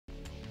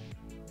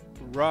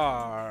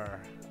Rawr!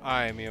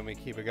 I'm Yomi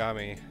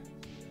Kibagami,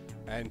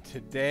 and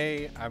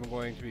today I'm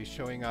going to be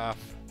showing off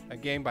a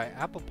game by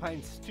Apple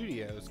Pine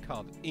Studios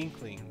called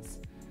Inklings.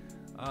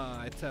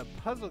 It's a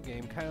puzzle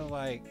game, kind of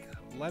like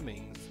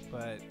Lemmings,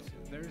 but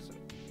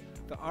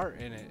the art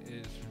in it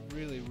is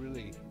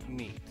really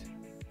neat.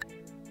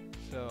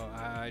 So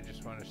I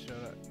just want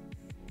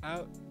to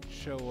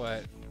show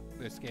what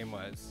this game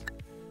was.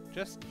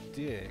 Just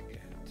dig.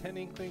 10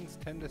 Inklings,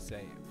 10 to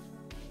save.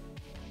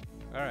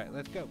 Alright,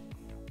 let's go.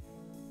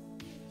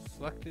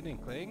 Select an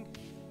Inkling.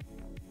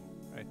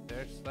 Right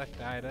there, select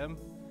item.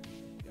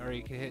 Or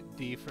you can hit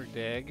D for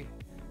dig.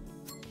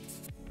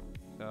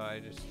 So I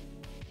just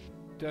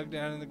dug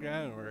down in the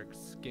ground and we're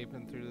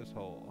escaping through this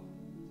hole.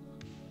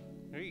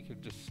 Or you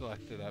could just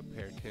select it up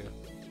here too.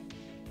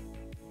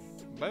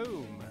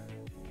 Boom!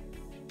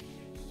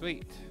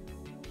 Sweet.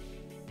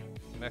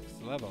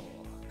 Next level.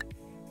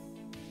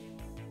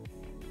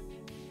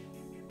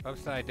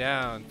 Upside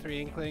down,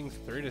 3 Inklings,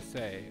 3 to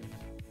save.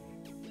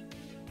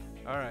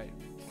 Alright,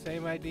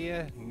 same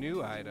idea,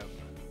 new item.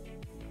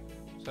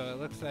 So it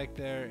looks like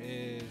there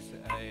is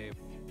a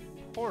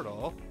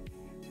portal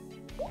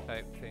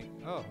type thing.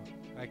 Oh,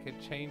 I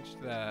could change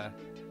the...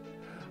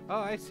 Oh,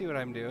 I see what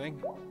I'm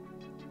doing.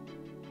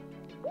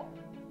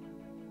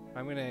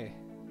 I'm gonna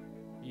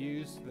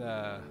use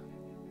the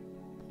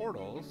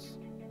portals,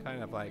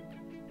 kind of like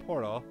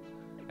portal,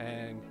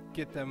 and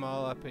get them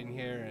all up in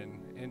here and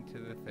into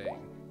the thing.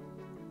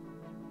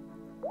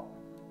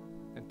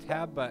 And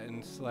tab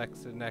button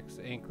selects the next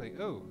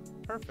Inkling. Oh,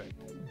 perfect.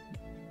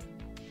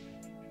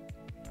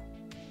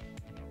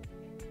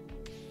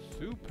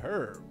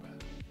 Superb.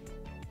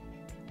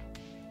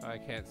 Oh, I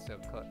can't still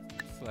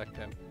select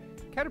him.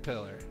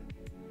 Caterpillar.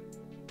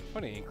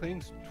 20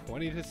 Inklings,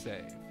 20 to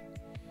save.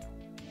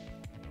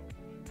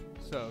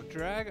 So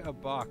drag a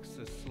box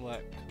to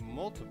select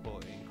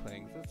multiple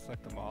Inklings. Let's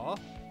select them all.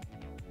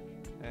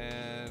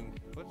 And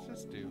what's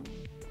this do?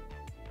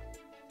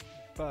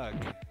 Bug.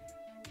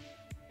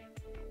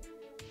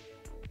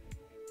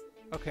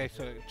 Okay,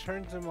 so it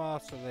turns them all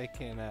so they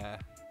can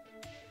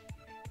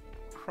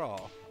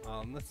crawl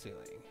on the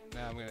ceiling.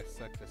 Now I'm going to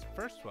select this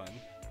first one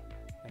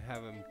and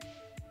have them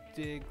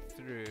dig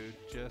through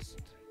just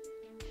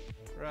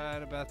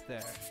right about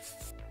there.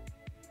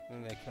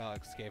 And they can all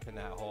escape in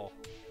that hole.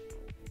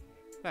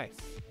 Nice.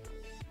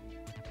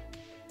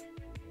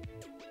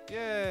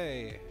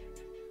 Yay!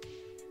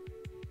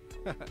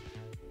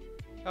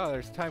 Oh,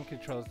 there's time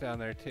controls down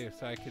there too,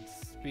 so I could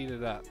speed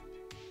it up.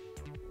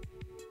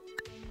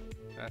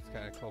 That's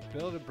kind of cool.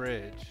 Build a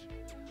bridge.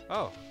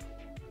 Oh!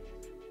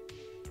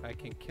 I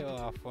can kill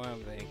off one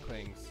of the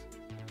Inklings.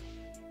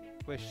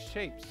 With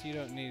shapes, you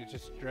don't need to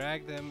just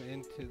drag them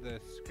into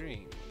the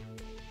screen.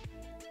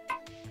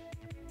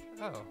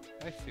 Oh,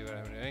 I see what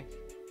I'm doing.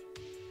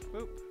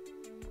 Boop.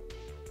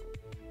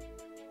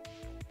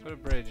 Put a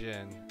bridge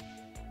in.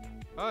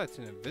 Oh, it's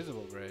an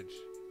invisible bridge.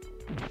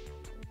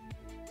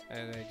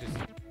 And I just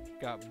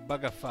got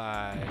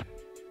bugified.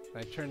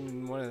 I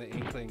turned one of the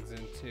Inklings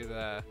into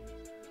the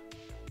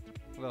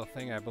little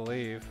thing, I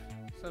believe.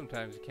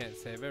 Sometimes you can't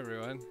save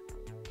everyone.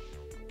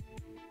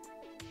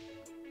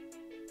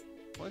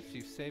 Once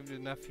you've saved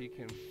enough, you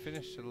can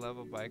finish the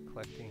level by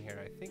collecting here.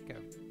 I think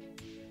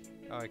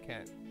oh, I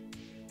can't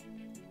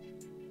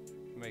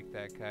make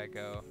that guy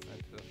go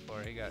onto the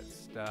floor. He got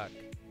stuck.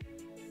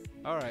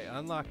 Alright,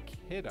 unlock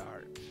kid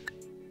art.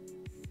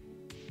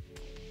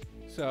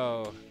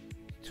 So,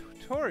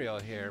 tutorial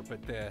here,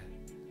 but the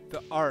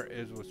art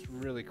is what's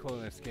really cool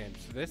in this game.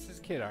 So this is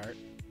kid art.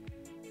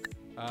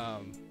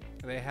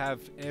 They have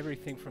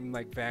everything from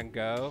like Van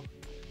Gogh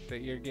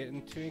that you're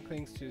getting 2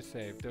 Inklings to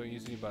save. Don't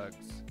use any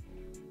bugs.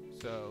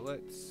 So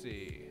let's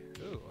see.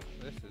 Ooh,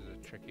 this is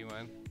a tricky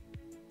one.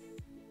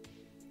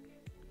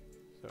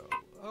 So,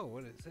 oh,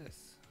 what is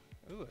this?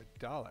 Ooh,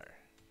 $1.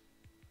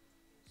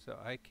 So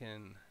I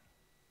can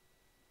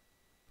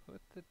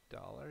put the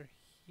dollar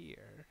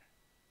here.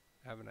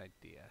 I have an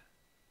idea.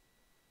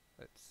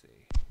 Let's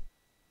see.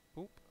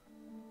 Boop.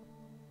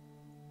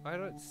 I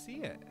don't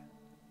see it.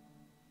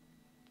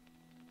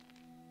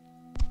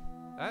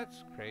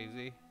 That's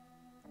crazy.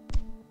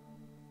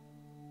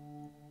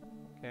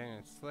 Okay, I'm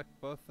gonna select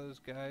both those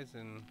guys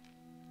and...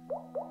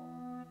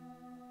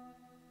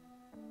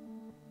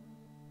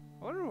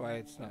 I wonder why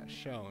it's not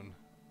shown.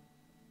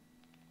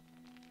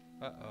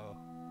 Uh-oh.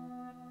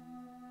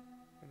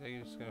 Are they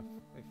just gonna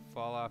they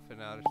fall off in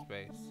outer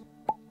space?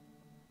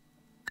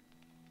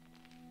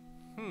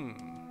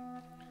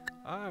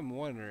 I'm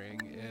wondering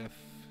if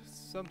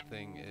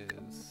something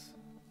is...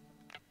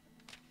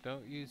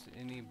 Don't use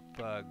any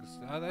bugs.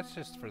 Oh, that's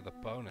just for the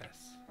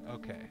bonus.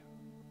 Okay.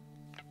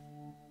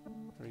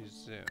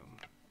 Resume.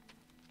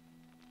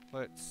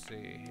 Let's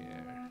see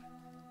here.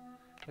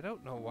 I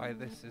don't know why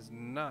this is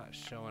not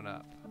showing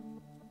up.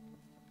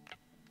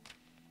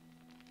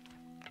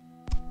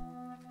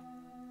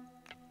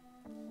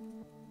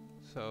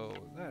 So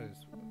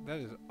that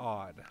is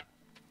odd.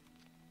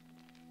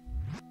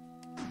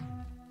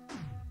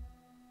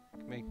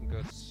 Make him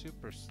go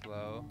super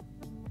slow.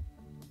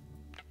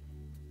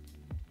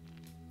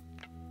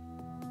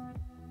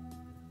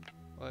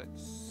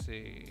 let's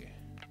see.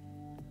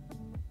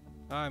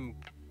 I'm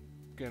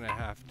gonna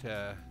have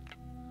to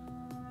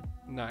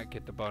not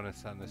get the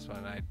bonus on this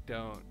one. I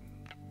don't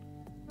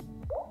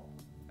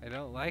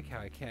like how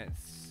I can't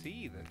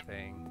see the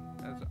thing.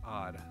 That's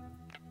odd.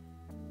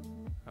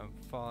 I'm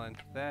falling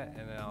to that,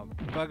 and then I'll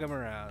bug them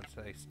around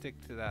so they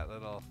stick to that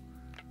little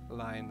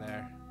line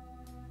there.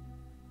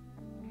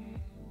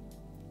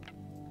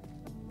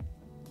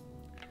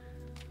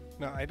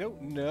 Now, I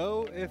don't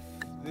know if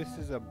this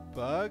is a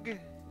bug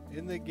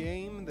in the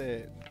game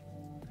that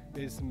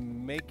is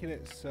making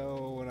it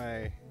so when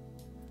I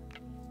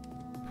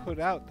put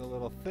out the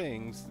little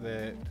things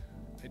that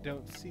I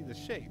don't see the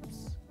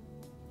shapes.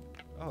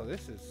 Oh,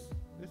 this is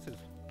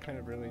kind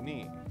of really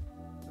neat.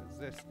 What does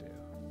this do?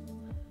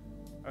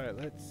 Alright,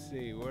 let's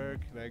see, where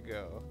can I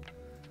go?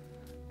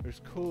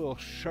 There's cool little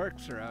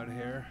sharks around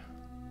here.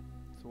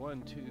 It's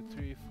 1, 2,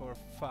 3, 4,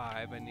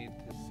 5. I need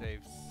to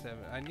save 7.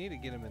 I need to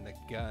get them in the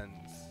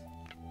guns.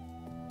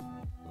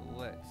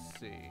 Let's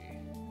see.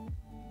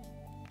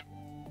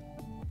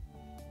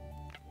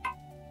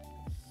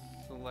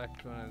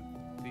 Select one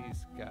of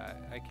these guys.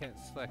 I can't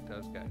select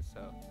those guys,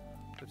 so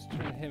let's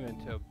turn him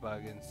into a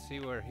bug and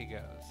see where he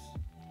goes.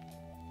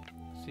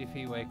 See if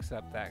he wakes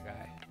up that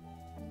guy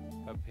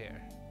up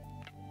here.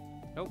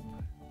 Nope.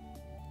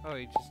 Oh,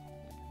 he just...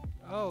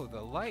 Oh, the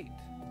light.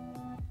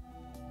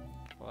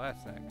 Well,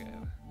 that's not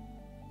good.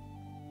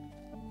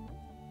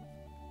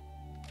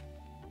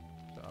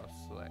 So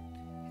I'll select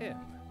him.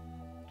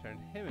 Turn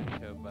him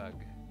into a bug.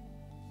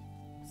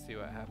 See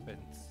what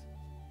happens.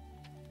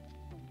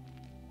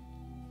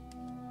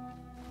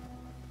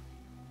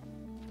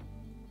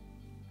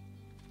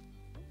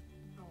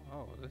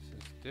 Oh, this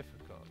is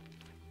difficult.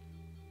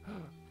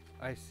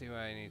 I see what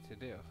I need to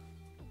do.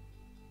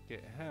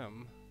 Get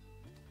him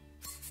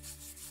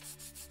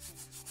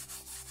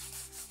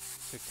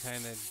to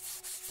kind of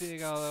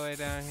dig all the way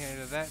down here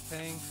to that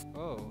thing.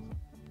 Oh.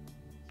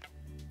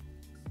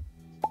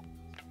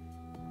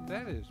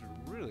 That is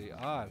really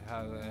odd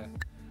how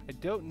I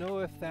don't know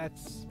if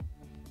that's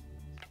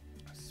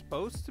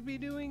supposed to be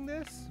doing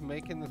this,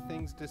 making the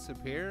things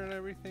disappear and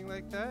everything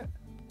like that.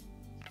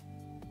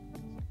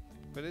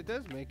 But it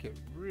does make it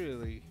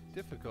really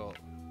difficult.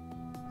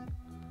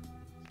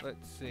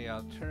 Let's see,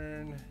 I'll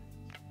turn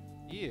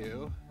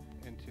you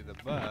into the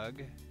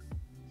bug.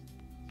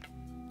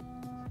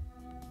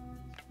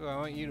 So I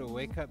want you to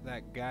wake up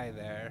that guy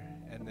there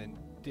and then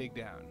dig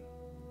down.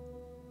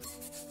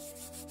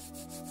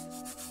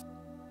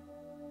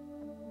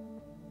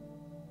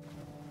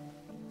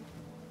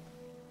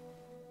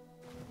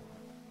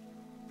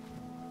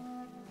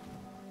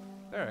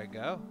 There I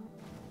go.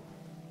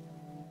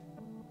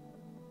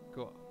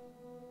 Cool.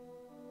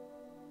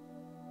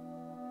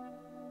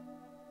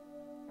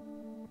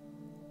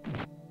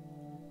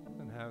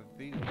 And have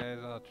these guys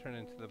all turn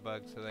into the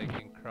bug so they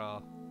can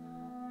crawl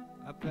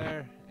up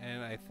there,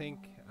 and I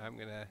think I'm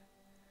gonna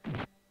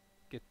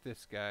get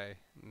this guy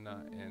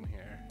not in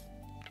here.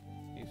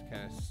 He's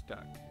kind of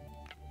stuck.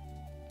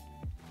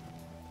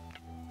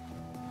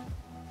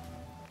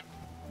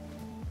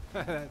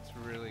 That's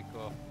really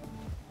cool.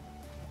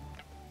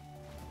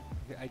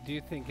 I do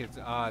think it's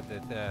odd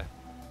that the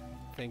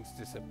thing's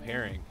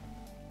disappearing.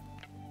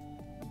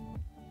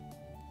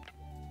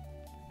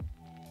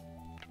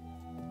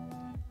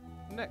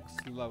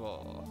 Next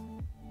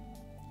level.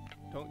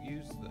 Don't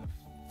use the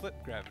flip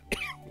gravity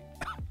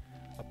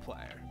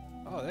applier.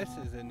 Oh, this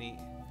is a neat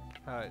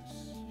how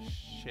it's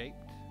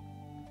shaped.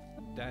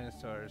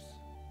 Dinosaurs.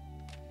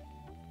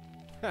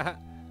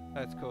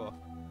 That's cool.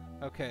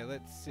 Okay,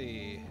 let's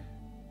see.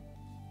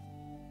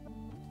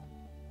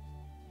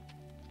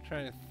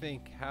 Trying to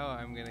think how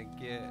I'm gonna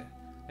get.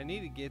 I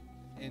need to get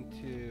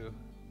into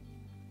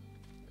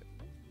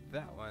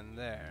that one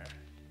there.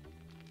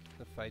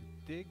 So if I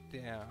dig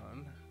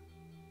down,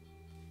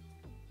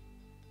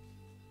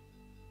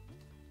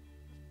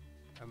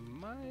 I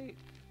might.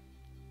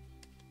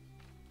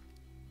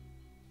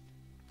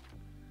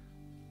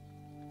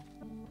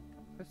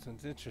 This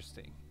one's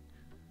interesting.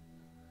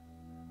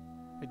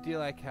 I do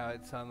like how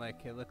it's on,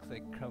 like, it looks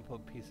like a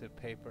crumpled piece of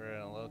paper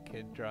and a little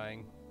kid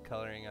drawing,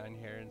 coloring on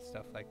here and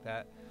stuff like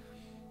that.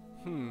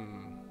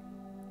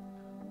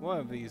 One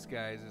of these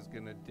guys is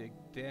gonna dig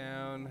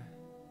down.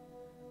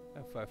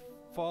 If I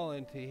fall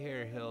into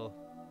here, he'll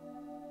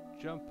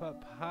jump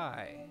up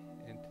high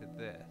into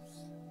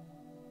this.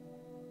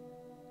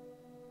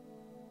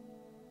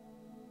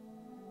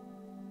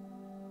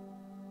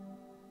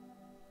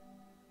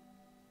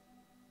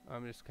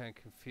 I'm just kind of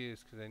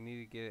confused because I need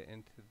to get it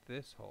into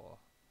this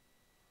hole.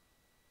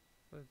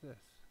 What is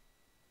this?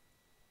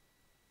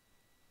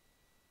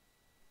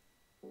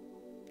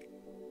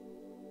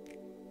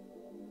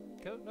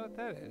 Don't know what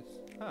that is.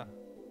 Huh.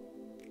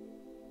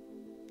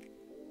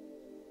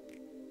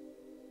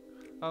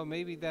 Oh,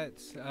 maybe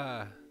that's,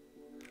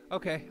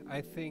 okay, I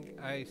think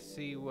I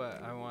see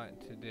what I want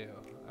to do.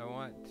 I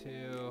want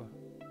to...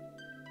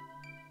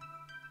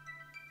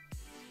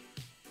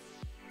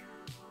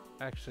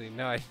 Actually,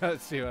 no, I don't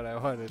see what I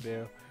want to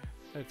do.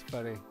 That's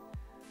funny.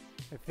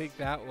 I think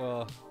that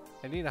will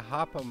I need to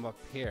hop him up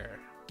here.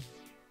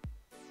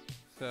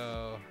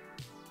 So,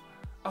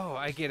 oh,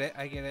 I get it.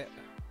 I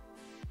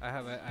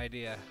have an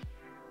idea.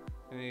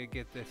 I need to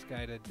get this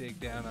guy to dig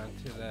down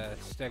onto the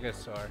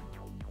stegosaur.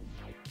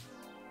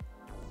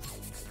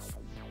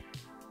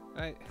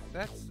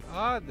 That's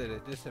odd that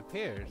it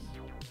disappears.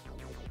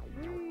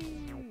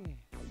 Whee!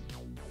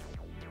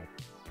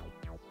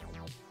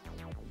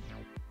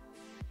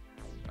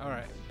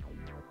 Alright.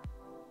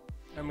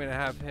 I'm gonna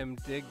have him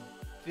dig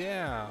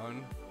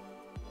down.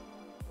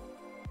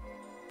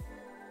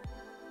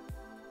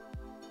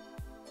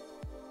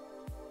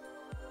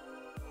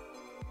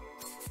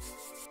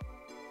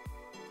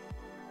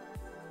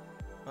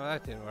 Oh,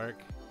 that didn't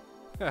work.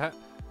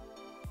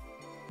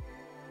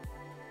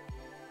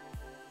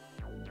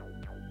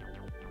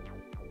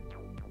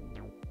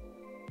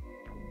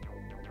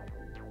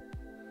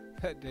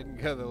 That didn't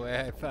go the way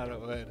I thought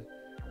it would.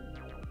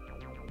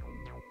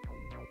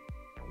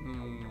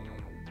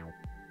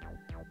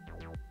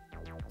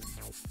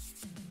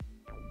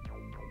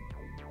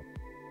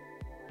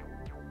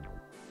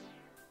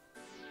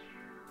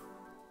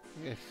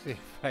 Let's see if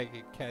I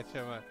can catch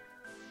him up.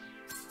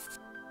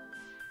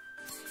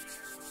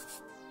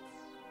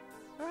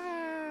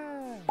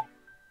 Ah!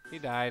 He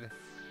died.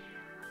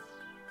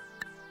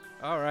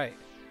 All right.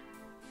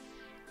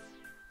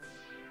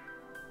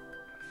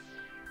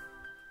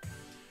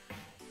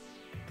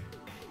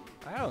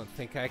 I don't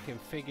think I can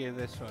figure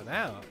this one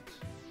out.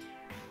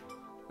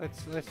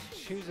 Let's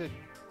choose a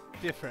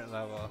different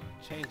level.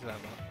 Change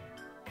level.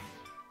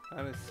 I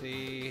want to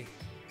see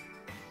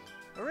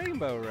a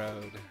rainbow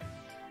road.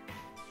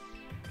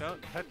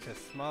 Don't touch the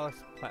smallest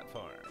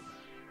platform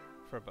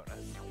for a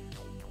bonus.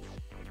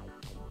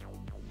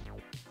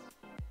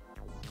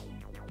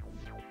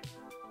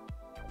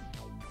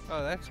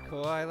 Oh, that's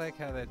cool. I like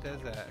how that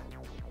does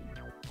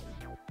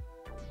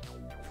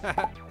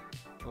that.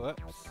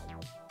 Whoops.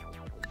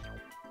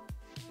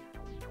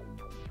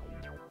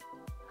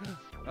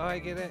 Oh, I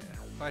get it.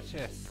 Watch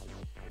this.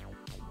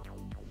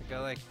 I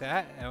go like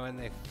that, and when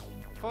they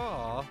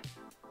fall...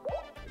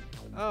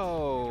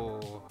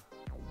 Oh!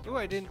 Ooh,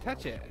 I didn't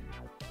touch it.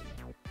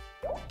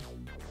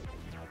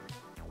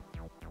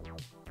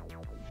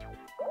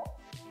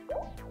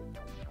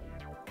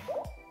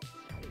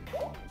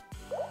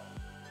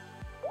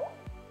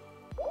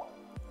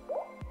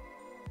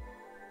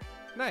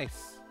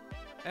 Nice!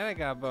 And I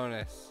got a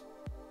bonus.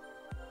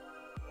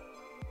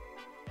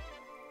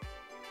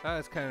 Oh,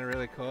 that's kind of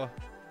really cool.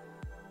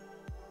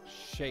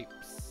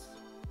 Shapes.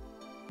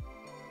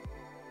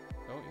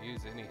 Don't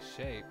use any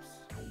shapes.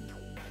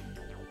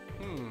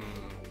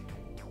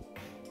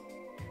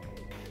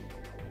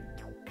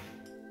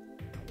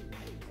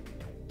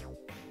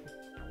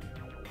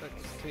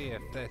 Let's see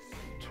if this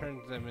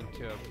turns them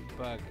into a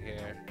bug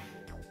here.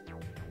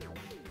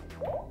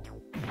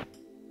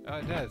 Oh,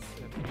 it does.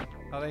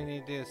 All they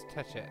need to do is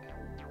touch it.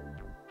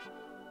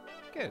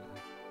 Good.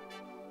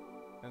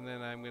 And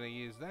then I'm going to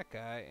use that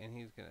guy, and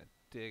he's going to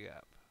dig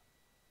up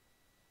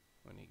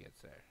when he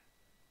gets there.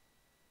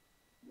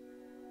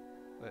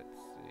 Let's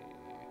see.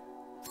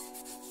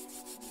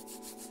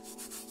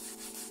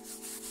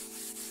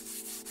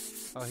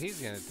 Oh, he's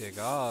going to dig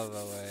all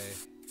the way.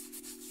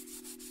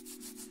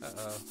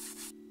 Uh-oh.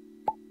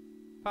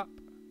 Pop.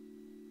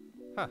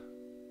 Huh.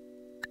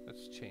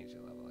 Let's change the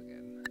level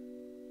again.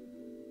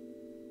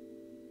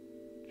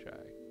 Try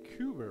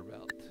Cooper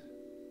Belt.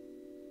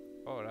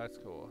 Oh, that's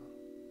cool.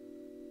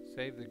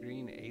 Save the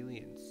green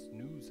alien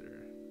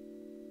snoozer.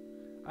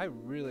 I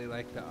really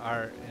like the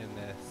art in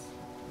this.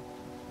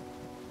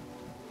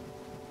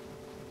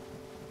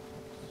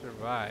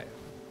 Survive.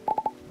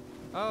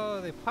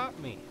 Oh, they popped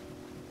me.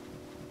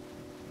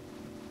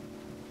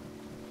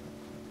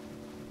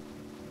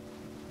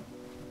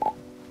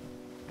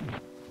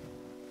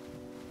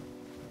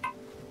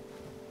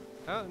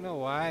 I don't know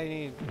why I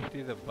need to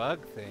do the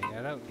bug thing.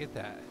 I don't get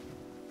that.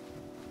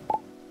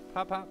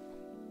 Pop, pop.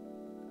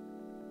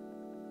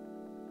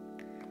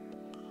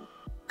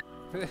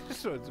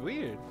 This one's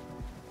weird.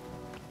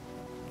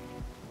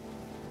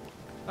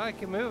 Oh, I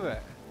can move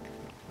it.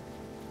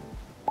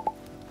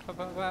 Pop,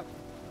 pop, pop.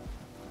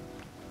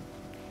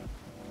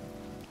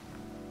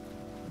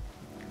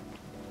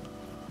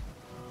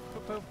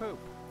 Poop, poop, poop.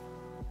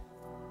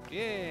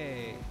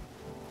 Yay!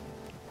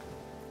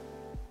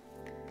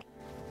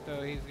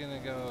 So he's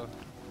gonna go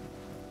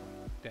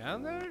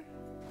down there?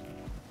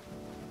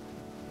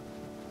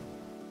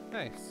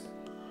 Nice.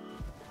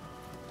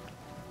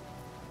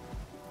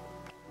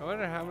 I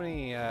wonder how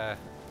many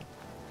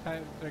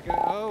times they're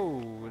gonna...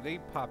 Oh, they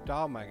popped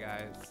all my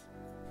guys.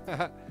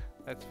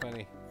 That's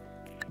funny.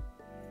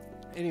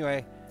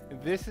 Anyway,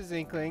 this is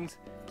Inklings.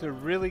 It's a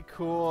really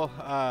cool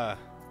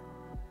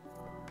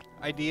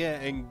idea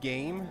and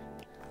game.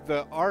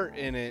 The art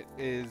in it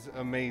is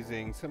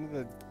amazing. Some of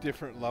the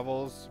different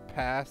levels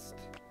past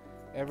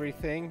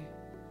everything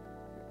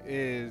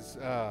is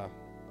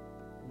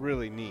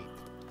really neat.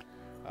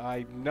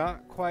 I'm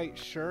not quite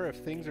sure if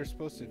things are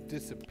supposed to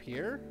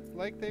disappear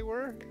like they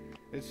were.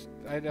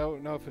 I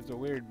don't know if it's a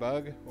weird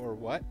bug or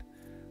what,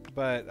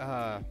 but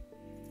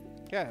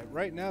Yeah,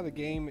 right now the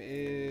game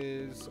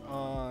is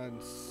on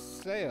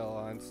sale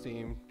on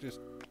Steam, just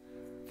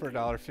for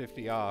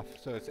 $1.50 off.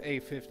 So it's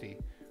 $8.50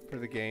 for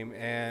the game,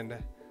 and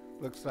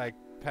looks like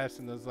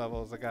passing those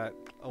levels, I got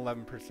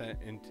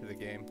 11% into the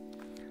game.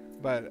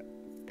 But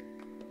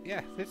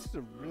yeah, this is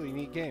a really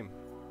neat game.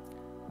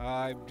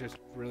 I'm just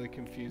really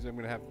confused. I'm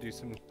gonna have to do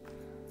some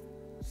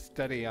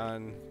study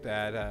on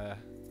that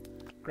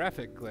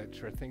graphic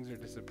glitch where things are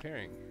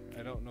disappearing.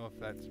 I don't know if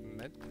that's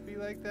meant to be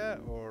like that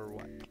or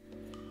what.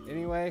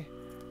 Anyway,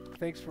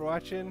 thanks for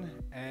watching,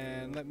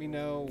 and let me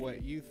know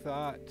what you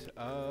thought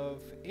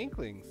of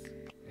Inklings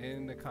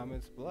in the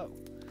comments below.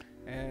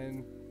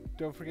 And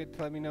don't forget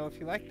to let me know if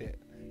you liked it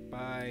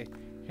by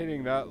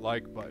hitting that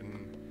like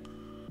button.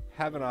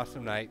 Have an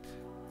awesome night.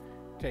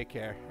 Take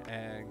care,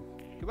 and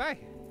goodbye.